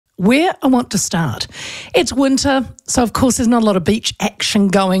where I want to start. It's winter, so of course there's not a lot of beach action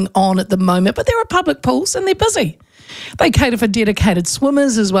going on at the moment, but there are public pools and they're busy. They cater for dedicated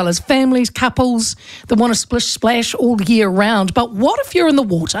swimmers as well as families, couples that want to splish splash all year round. But what if you're in the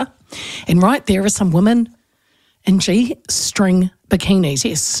water and right there are some women in G-string bikinis?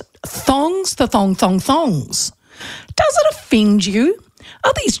 Yes, thongs, the thongs. Does it offend you?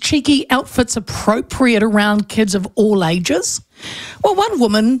 Are these cheeky outfits appropriate around kids of all ages? Well, one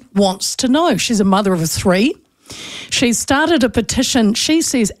woman wants to know. She's a mother of 3. She's started a petition, she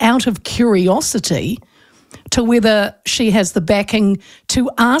says, out of curiosity to whether she has the backing to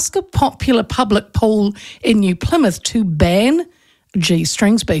ask a popular public pool in New Plymouth to ban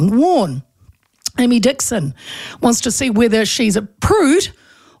G-strings being worn. Amy Dixon wants to see whether she's a prude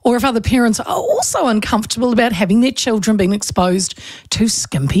or if other parents are also uncomfortable about having their children being exposed to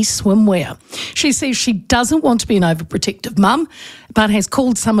skimpy swimwear. She says she doesn't want to be an overprotective mum, but has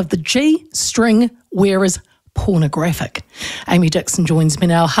called some of the G-string wearers pornographic. Amy Dixon joins me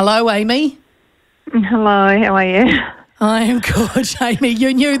now. Hello, Amy. Hello, how are you? I am good, Amy.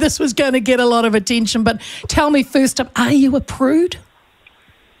 You knew this was going to get a lot of attention, but tell me first up, are you a prude?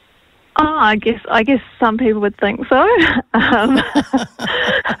 Oh, I guess some people would think so. I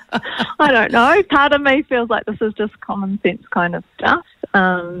don't know. Part of me feels like this is just common sense kind of stuff.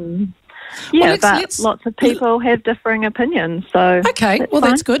 But lots of people have differing opinions. So okay, well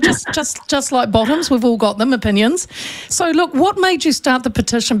that's good. Just like bottoms, we've all got them opinions. So look, what made you start the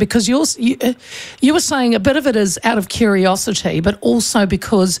petition? Because you were saying a bit of it is out of curiosity, but also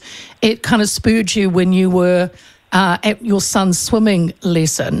because it kind of spurred you when you were at your son's swimming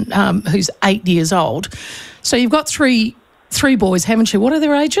lesson, who's 8 years old. So you've got three boys, haven't you? What are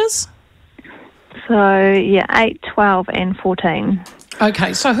their ages? So, 8, 12 and 14.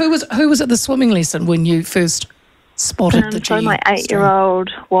 Okay, so who was at the swimming lesson when you first spotted the G? So my 8-year-old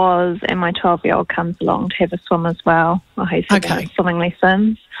was, and my 12-year-old comes along to have a swim as well. He's having swimming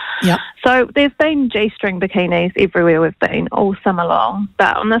lessons. Yeah. So there's been G-string bikinis everywhere we've been all summer long,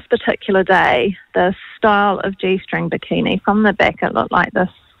 but on this particular day, the style of G-string bikini, from the back it looked like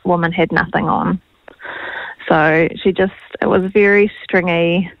this woman had nothing on. So it was very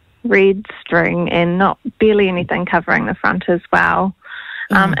stringy, red string and barely anything covering the front as well.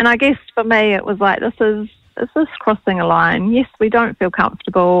 And I guess for me it was like, is this crossing a line? Yes, we don't feel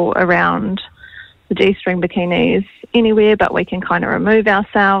comfortable around the G-string bikinis anywhere, but we can kind of remove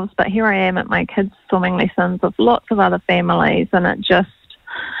ourselves. But here I am at my kids' swimming lessons with lots of other families, and it just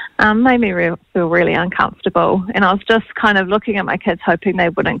made me feel really uncomfortable. And I was just kind of looking at my kids, hoping they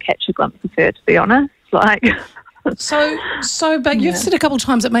wouldn't catch a glimpse of her, to be honest. But you've said a couple of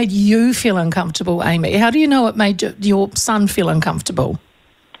times it made you feel uncomfortable, Amy. How do you know it made your son feel uncomfortable?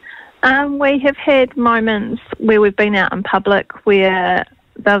 We have had moments where we've been out in public where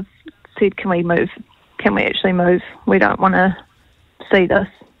they've said, can we move? Can we actually move? We don't want to see this.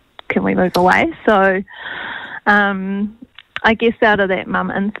 Can we move away? So I guess out of that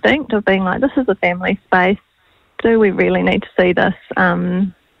mum instinct of being like, this is a family space. Do we really need to see this?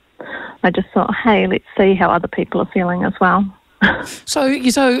 I just thought, hey, let's see how other people are feeling as well. So it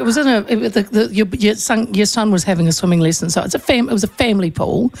was your son was having a swimming lesson. So it was a family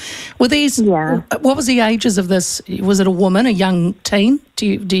pool. Were these? Yeah. What was the ages of this? Was it a woman, a young teen? Do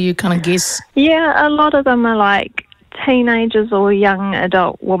you kind of guess? Yeah, a lot of them are like teenagers or young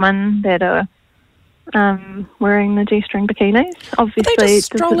adult women that are wearing the G-string bikinis. Obviously, were they just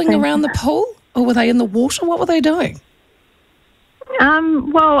strolling around the pool, or were they in the water? What were they doing?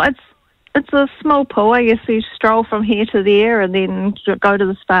 Well, it's a small pool. I guess you stroll from here to there and then go to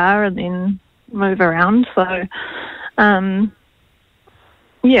the spa and then move around. So,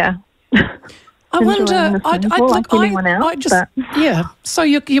 yeah. I wonder.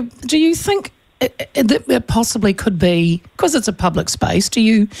 So do you think it possibly could be, because it's a public space? Did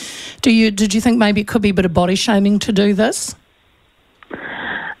you think maybe it could be a bit of body shaming to do this?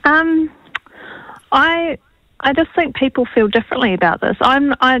 I just think people feel differently about this.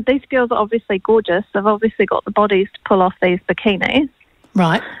 These girls are obviously gorgeous. They've obviously got the bodies to pull off these bikinis.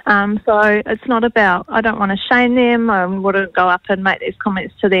 Right. So it's not about, I don't want to shame them. I wouldn't go up and make these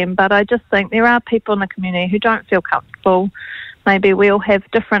comments to them. But I just think there are people in the community who don't feel comfortable. Maybe we all have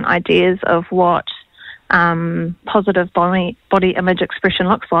different ideas of what positive body image expression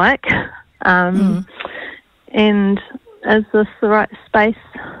looks like. And is this the right space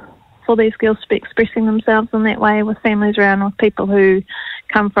for these girls to be expressing themselves in that way with families around, with people who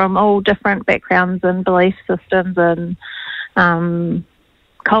come from all different backgrounds and belief systems and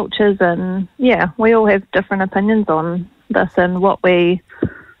cultures, and we all have different opinions on this and what we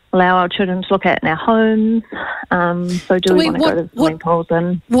allow our children to look at in our homes. So do we want to go to the swimming pools?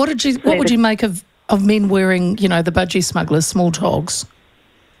 And what would you make of men wearing, the budgie smugglers, small togs?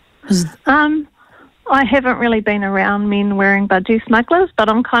 I haven't really been around men wearing budgie smugglers, but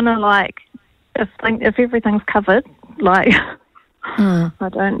I'm kind of like, if everything's covered, like, I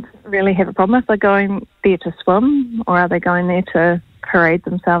don't really have a problem. If they're going there to swim, or are they going there to parade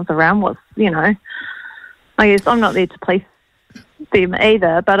themselves around? I guess I'm not there to police them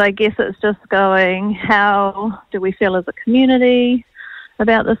either, but I guess it's just going, how do we feel as a community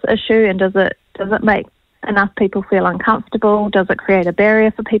about this issue, and does it make enough people feel uncomfortable? Does it create a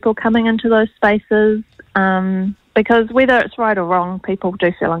barrier for people coming into those spaces? Because whether it's right or wrong, people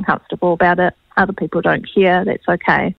do feel uncomfortable about it. Other people don't care. That's okay.